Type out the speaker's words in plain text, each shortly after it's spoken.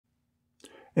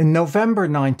In November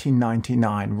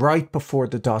 1999, right before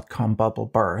the dot-com bubble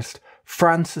burst,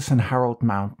 Frances and Harold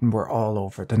Mountain were all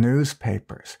over the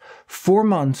newspapers. 4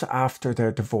 months after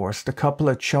their divorce, the couple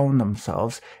had shown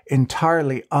themselves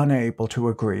entirely unable to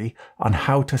agree on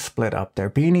how to split up their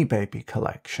Beanie Baby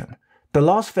collection. The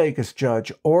Las Vegas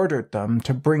judge ordered them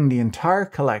to bring the entire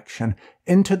collection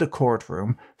into the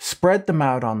courtroom, spread them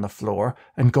out on the floor,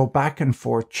 and go back and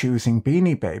forth choosing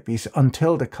Beanie Babies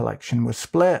until the collection was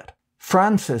split.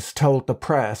 Frances told the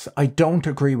press, "I don't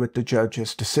agree with the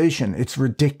judge's decision. It's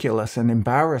ridiculous and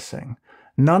embarrassing."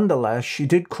 Nonetheless, she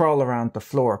did crawl around the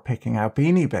floor picking out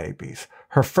Beanie Babies,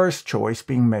 her first choice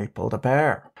being Maple the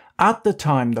Bear. At the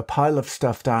time, the pile of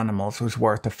stuffed animals was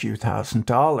worth a few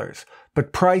 $1,000s,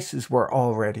 but prices were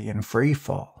already in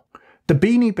freefall. The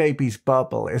Beanie Babies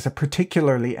bubble is a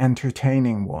particularly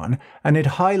entertaining one, and it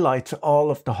highlights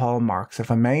all of the hallmarks of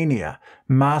a mania: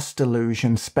 mass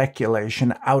delusion,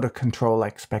 speculation, out-of-control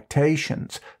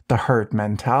expectations, the herd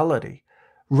mentality.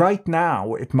 Right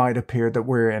now, it might appear that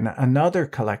we're in another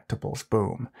collectibles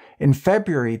boom. In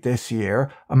February this year,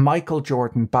 a Michael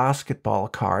Jordan basketball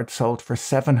card sold for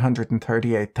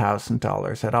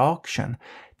 $738,000 at auction.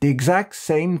 The exact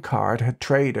same card had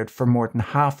traded for more than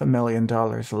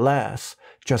 $500,000 less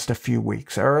just a few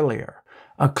weeks earlier.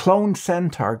 A Klon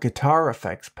Centaur guitar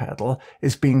effects pedal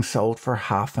is being sold for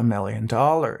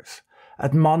 $500,000.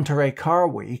 At Monterrey Car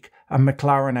Week, a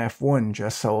McLaren F1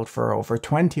 just sold for over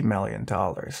 $20 million,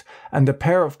 and a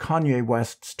pair of Kanye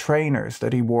West's trainers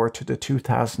that he wore to the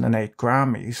 2008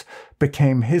 Grammys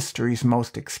became history's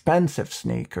most expensive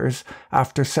sneakers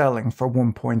after selling for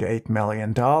 $1.8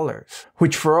 million,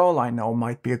 which for all I know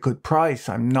might be a good price.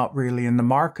 I'm not really in the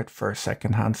market for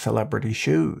secondhand celebrity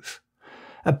shoes.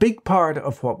 A big part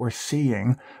of what we're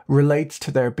seeing relates to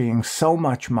there being so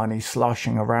much money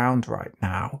sloshing around right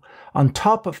now. On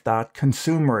top of that,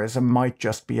 consumerism might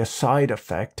just be a side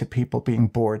effect to people being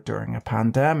bored during a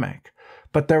pandemic.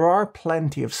 But there are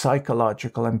plenty of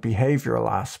psychological and behavioral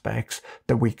aspects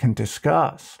that we can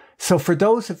discuss. So for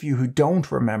those of you who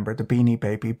don't remember the Beanie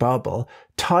Baby bubble,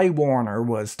 Ty Warner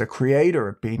was the creator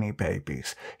of Beanie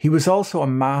Babies. He was also a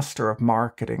master of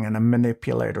marketing and a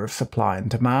manipulator of supply and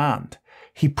demand.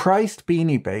 He priced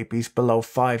Beanie Babies below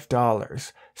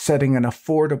 $5, setting an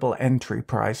affordable entry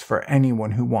price for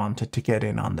anyone who wanted to get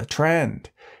in on the trend.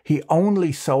 He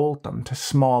only sold them to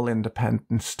small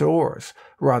independent stores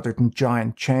rather than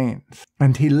giant chains,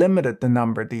 and he limited the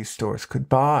number these stores could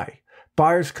buy.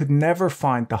 Buyers could never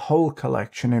find the whole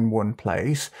collection in one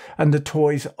place, and the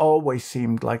toys always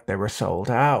seemed like they were sold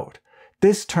out.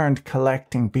 This turned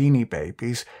collecting Beanie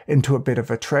Babies into a bit of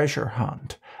a treasure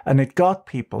hunt, and it got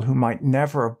people who might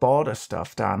never have bought a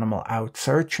stuffed animal out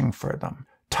searching for them.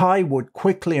 Ty would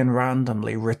quickly and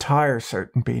randomly retire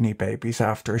certain Beanie Babies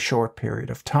after a short period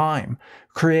of time,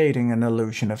 creating an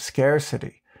illusion of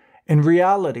scarcity. In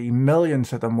reality,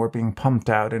 millions of them were being pumped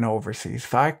out in overseas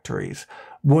factories.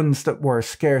 Ones that were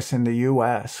scarce in the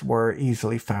US were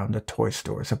easily found at toy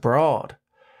stores abroad.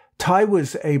 Ty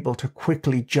was able to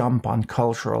quickly jump on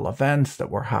cultural events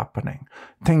that were happening,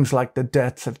 things like the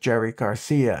deaths of Jerry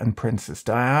Garcia and Princess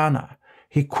Diana.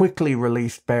 He quickly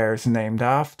released bears named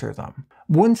after them.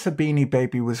 Once a Beanie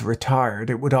Baby was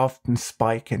retired, it would often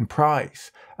spike in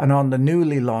price, and on the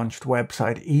newly launched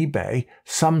website eBay,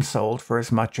 some sold for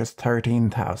as much as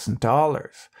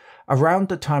 $13,000. Around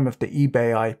the time of the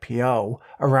eBay IPO,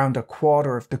 around a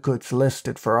quarter of the goods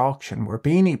listed for auction were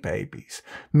Beanie Babies,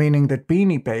 meaning that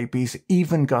Beanie Babies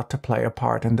even got to play a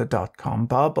part in the dot-com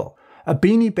bubble. A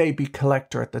Beanie Baby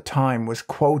collector at the time was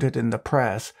quoted in the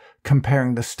press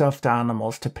comparing the stuffed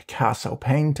animals to Picasso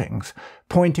paintings,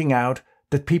 pointing out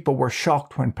that people were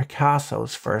shocked when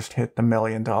Picasso's first hit the $1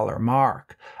 million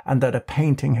mark, and that a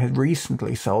painting had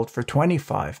recently sold for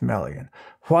 $25 million.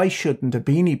 Why shouldn't a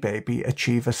Beanie Baby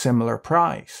achieve a similar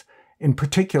price? In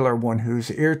particular, one whose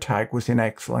ear tag was in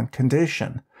excellent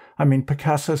condition. I mean,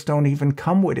 Picasso's don't even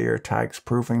come with ear tags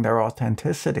proving their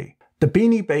authenticity. The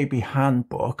Beanie Baby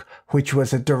Handbook, which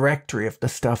was a directory of the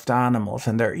stuffed animals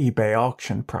and their eBay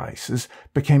auction prices,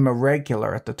 became a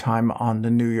regular at the time on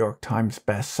the New York Times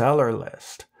bestseller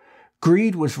list.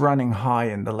 Greed was running high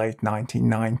in the late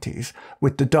 1990s,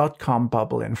 with the dot-com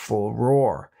bubble in full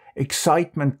roar.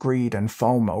 Excitement, greed, and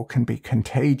FOMO can be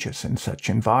contagious in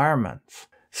such environments.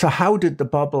 So how did the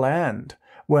bubble end?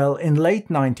 Well, in late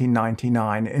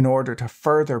 1999, in order to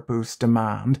further boost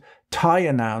demand, Ty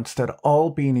announced that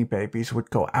all Beanie Babies would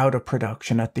go out of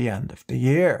production at the end of the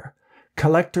year.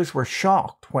 Collectors were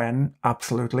shocked when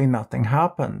absolutely nothing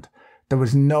happened. There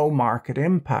was no market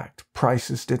impact,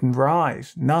 prices didn't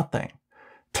rise, nothing.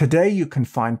 Today you can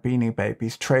find Beanie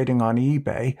Babies trading on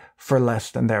eBay for less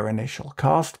than their initial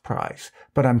cost price,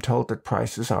 but I'm told that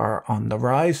prices are on the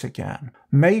rise again.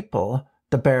 Maple,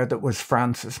 the bear that was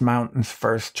Francis Mountain's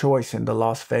first choice in the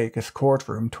Las Vegas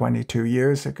courtroom 22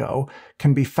 years ago,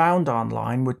 can be found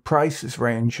online with prices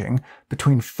ranging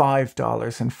between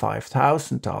 $5 and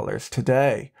 $5,000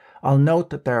 today. I'll note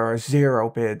that there are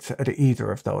 0 bids at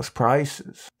either of those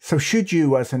prices. So should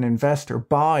you as an investor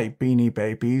buy Beanie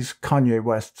Babies, Kanye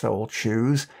West's old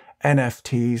shoes,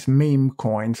 NFTs, meme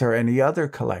coins, or any other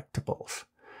collectibles?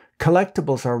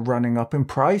 Collectibles are running up in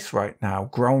price right now.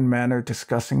 Grown men are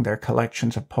discussing their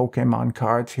collections of Pokémon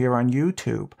cards here on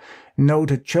YouTube.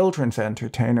 Noted children's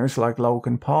entertainers like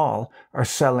Logan Paul are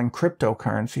selling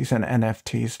cryptocurrencies and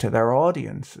NFTs to their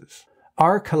audiences.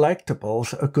 Are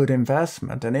collectibles a good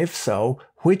investment? And if so,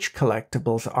 which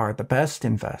collectibles are the best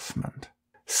investment?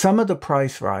 Some of the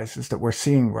price rises that we're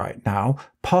seeing right now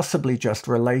possibly just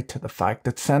relate to the fact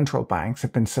that central banks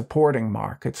have been supporting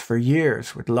markets for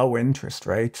years with low interest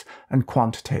rates and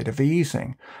quantitative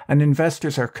easing, and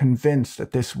investors are convinced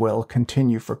that this will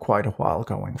continue for quite a while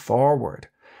going forward.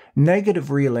 Negative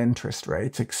real interest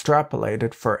rates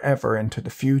extrapolated forever into the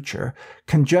future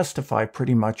can justify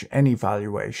pretty much any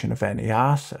valuation of any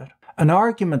asset. An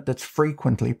argument that's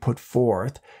frequently put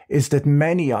forth is that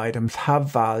many items have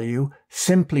value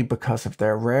simply because of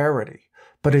their rarity,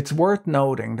 but it's worth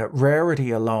noting that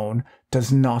rarity alone does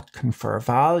not confer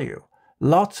value.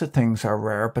 Lots of things are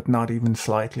rare but not even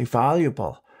slightly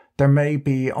valuable. There may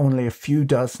be only a few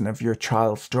dozen of your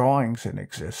child's drawings in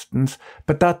existence,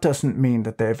 but that doesn't mean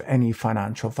that they have any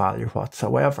financial value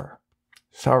whatsoever.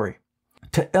 Sorry.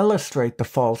 To illustrate the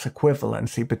false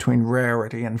equivalency between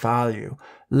rarity and value,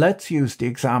 let's use the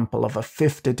example of a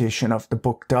 5th edition of the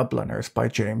book Dubliners by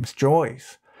James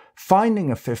Joyce.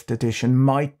 Finding a 5th edition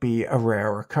might be a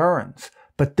rare occurrence,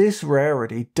 but this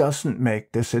rarity doesn't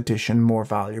make this edition more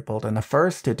valuable than a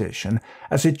 1st edition,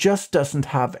 as it just doesn't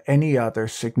have any other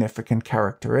significant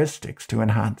characteristics to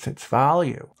enhance its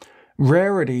value.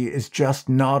 Rarity is just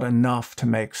not enough to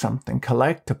make something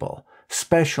collectible.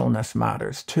 Specialness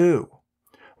matters too.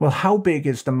 Well, how big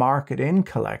is the market in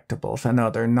collectibles and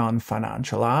other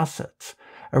non-financial assets?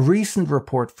 A recent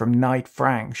report from Knight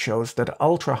Frank shows that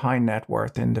ultra-high net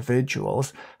worth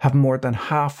individuals have more than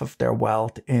half of their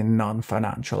wealth in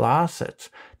non-financial assets,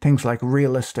 things like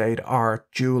real estate,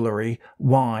 art, jewelry,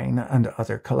 wine, and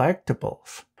other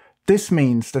collectibles. This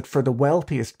means that for the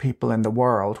wealthiest people in the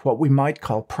world, what we might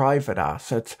call private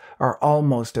assets are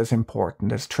almost as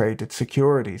important as traded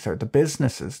securities or the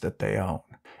businesses that they own.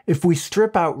 If we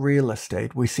strip out real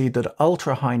estate, we see that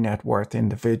ultra-high net worth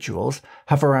individuals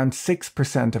have around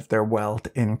 6% of their wealth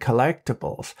in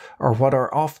collectibles, or what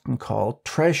are often called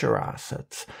treasure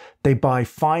assets. They buy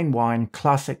fine wine,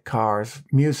 classic cars,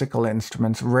 musical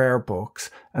instruments, rare books,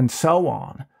 and so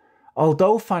on.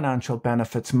 Although financial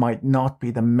benefits might not be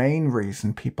the main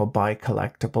reason people buy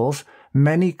collectibles,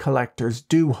 many collectors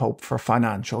do hope for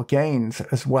financial gains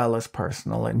as well as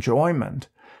personal enjoyment.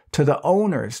 To the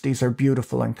owners, these are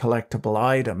beautiful and collectible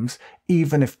items,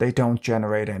 even if they don't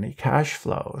generate any cash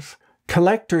flows.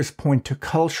 Collectors point to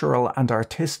cultural and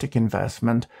artistic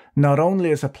investment not only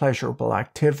as a pleasurable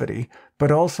activity,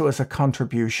 but also as a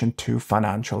contribution to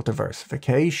financial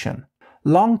diversification.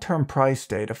 Long-term price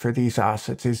data for these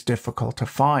assets is difficult to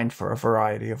find for a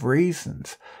variety of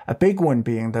reasons, a big one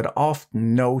being that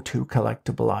often no two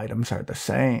collectible items are the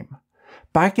same.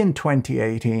 Back in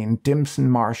 2018, Dimson,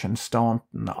 Marsh and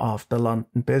Staunton of the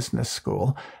London Business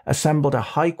School assembled a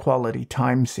high-quality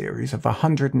time series of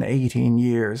 118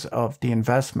 years of the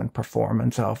investment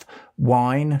performance of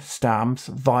wine, stamps,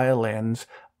 violins,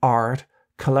 art,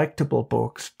 collectible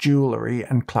books, jewelry,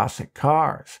 and classic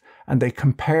cars, and they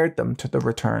compared them to the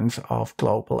returns of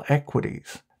global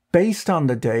equities. Based on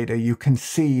the data, you can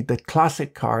see that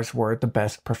classic cars were the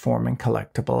best performing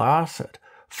collectible asset,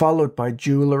 followed by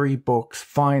jewelry, books,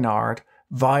 fine art,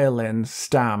 violins,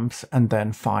 stamps, and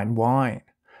then fine wine.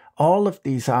 All of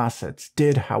these assets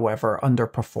did, however,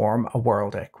 underperform a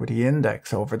world equity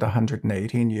index over the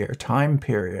 118-year time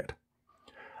period.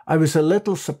 I was a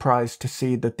little surprised to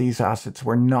see that these assets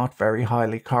were not very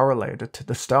highly correlated to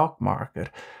the stock market,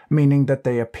 meaning that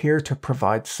they appear to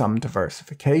provide some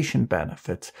diversification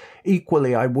benefits.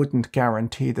 Equally, I wouldn't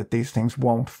guarantee that these things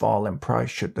won't fall in price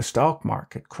should the stock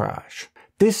market crash.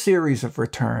 This series of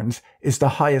returns is the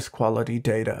highest quality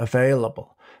data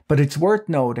available, but it's worth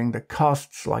noting that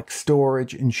costs like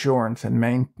storage, insurance, and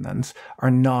maintenance are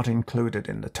not included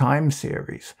in the time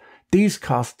series. These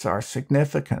costs are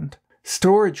significant.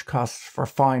 Storage costs for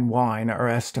fine wine are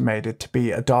estimated to be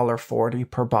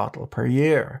 $1.40 per bottle per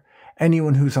year.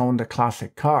 Anyone who's owned a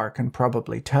classic car can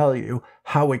probably tell you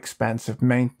how expensive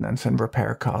maintenance and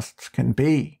repair costs can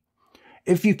be.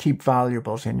 If you keep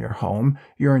valuables in your home,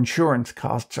 your insurance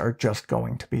costs are just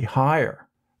going to be higher.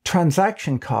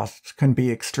 Transaction costs can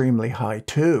be extremely high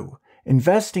too.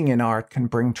 Investing in art can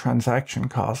bring transaction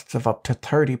costs of up to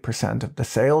 30% of the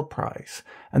sale price,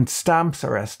 and stamps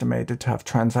are estimated to have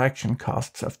transaction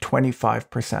costs of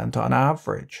 25% on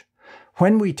average.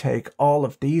 When we take all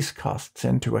of these costs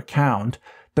into account,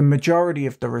 the majority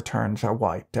of the returns are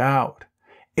wiped out.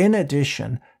 In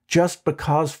addition, just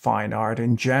because fine art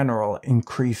in general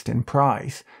increased in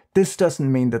price, this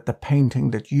doesn't mean that the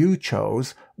painting that you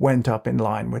chose went up in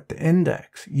line with the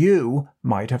index. You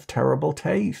might have terrible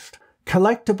taste.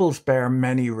 Collectibles bear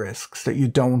many risks that you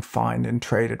don't find in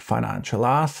traded financial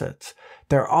assets.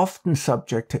 They're often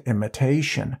subject to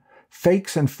imitation.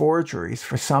 Fakes and forgeries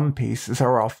for some pieces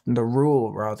are often the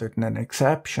rule rather than an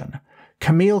exception.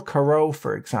 Camille Corot,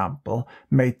 for example,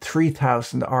 made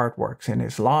 3,000 artworks in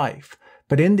his life,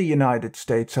 but in the United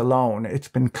States alone, it's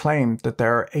been claimed that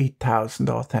there are 8,000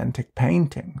 authentic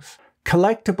paintings.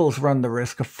 Collectibles run the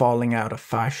risk of falling out of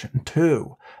fashion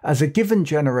too. As a given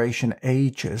generation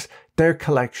ages, their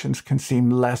collections can seem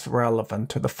less relevant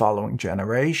to the following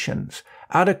generations.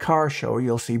 At a car show,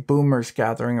 you'll see boomers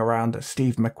gathering around a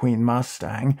Steve McQueen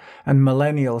Mustang and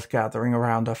millennials gathering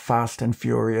around a Fast and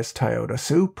Furious Toyota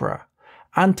Supra.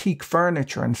 Antique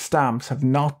furniture and stamps have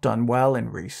not done well in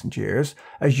recent years,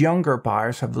 as younger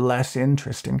buyers have less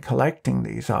interest in collecting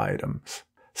these items.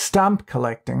 Stamp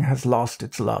collecting has lost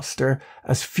its luster,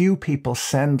 as few people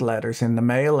send letters in the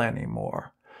mail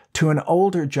anymore. To an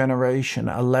older generation,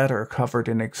 a letter covered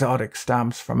in exotic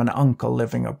stamps from an uncle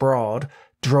living abroad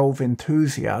drove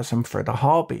enthusiasm for the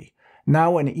hobby.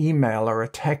 Now an email or a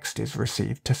text is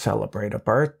received to celebrate a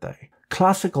birthday.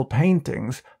 Classical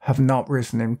paintings have not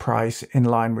risen in price in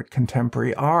line with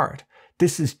contemporary art.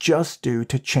 This is just due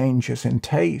to changes in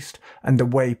taste and the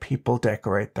way people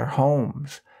decorate their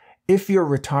homes. If your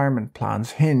retirement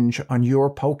plans hinge on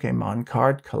your Pokémon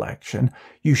card collection,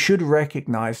 you should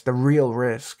recognize the real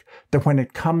risk that when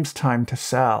it comes time to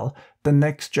sell, the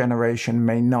next generation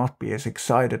may not be as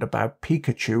excited about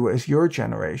Pikachu as your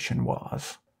generation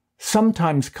was.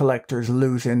 Sometimes collectors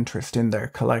lose interest in their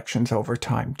collections over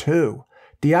time too.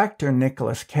 The actor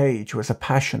Nicolas Cage was a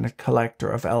passionate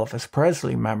collector of Elvis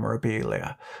Presley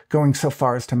memorabilia, going so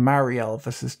far as to marry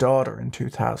Elvis's daughter in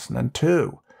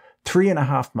 2002.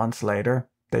 3.5 months later,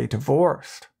 they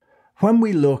divorced. When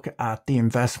we look at the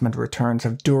investment returns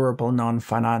of durable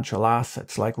non-financial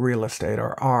assets like real estate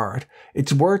or art,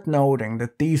 it's worth noting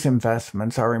that these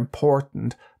investments are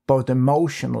important both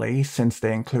emotionally, since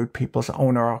they include people's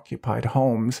owner-occupied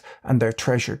homes and their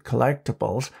treasured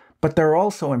collectibles, but they're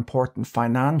also important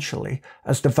financially,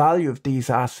 as the value of these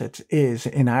assets is,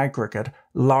 in aggregate,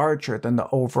 larger than the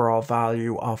overall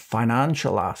value of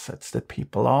financial assets that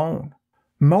people own.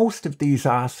 Most of these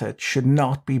assets should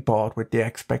not be bought with the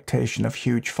expectation of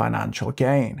huge financial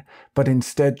gain, but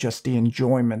instead just the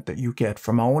enjoyment that you get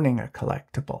from owning a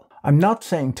collectible. I'm not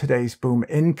saying today's boom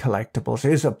in collectibles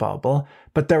is a bubble,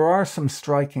 but there are some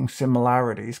striking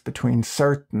similarities between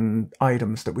certain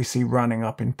items that we see running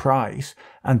up in price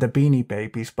and the Beanie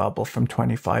Babies bubble from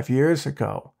 25 years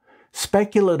ago.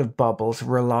 Speculative bubbles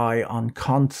rely on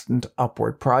constant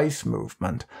upward price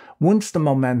movement. Once the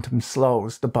momentum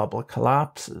slows, the bubble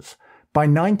collapses. By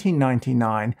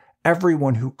 1999,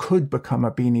 everyone who could become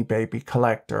a Beanie Baby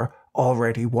collector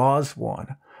already was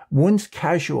one. Once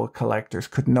casual collectors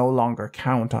could no longer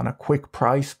count on a quick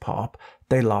price pop,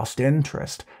 they lost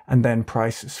interest, and then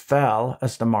prices fell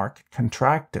as the market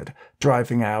contracted,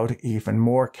 driving out even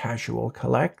more casual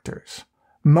collectors.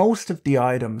 Most of the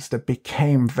items that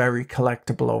became very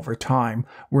collectible over time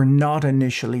were not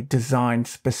initially designed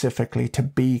specifically to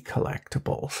be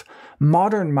collectibles.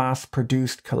 Modern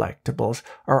mass-produced collectibles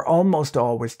are almost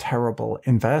always terrible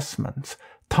investments.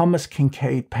 Thomas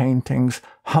Kincaid paintings,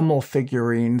 Hummel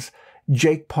figurines,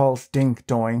 Jake Paul's Dink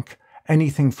Doink,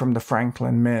 anything from the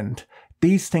Franklin Mint.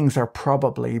 These things are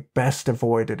probably best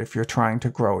avoided if you're trying to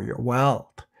grow your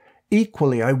wealth.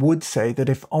 Equally, I would say that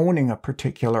if owning a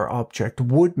particular object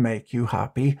would make you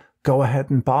happy, go ahead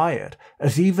and buy it,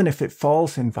 as even if it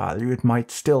falls in value, it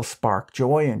might still spark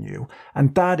joy in you,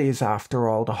 and that is, after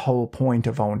all, the whole point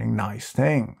of owning nice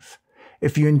things.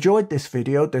 If you enjoyed this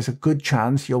video, there's a good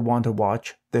chance you'll want to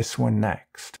watch this one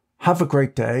next. Have a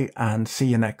great day and see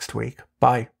you next week.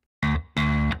 Bye.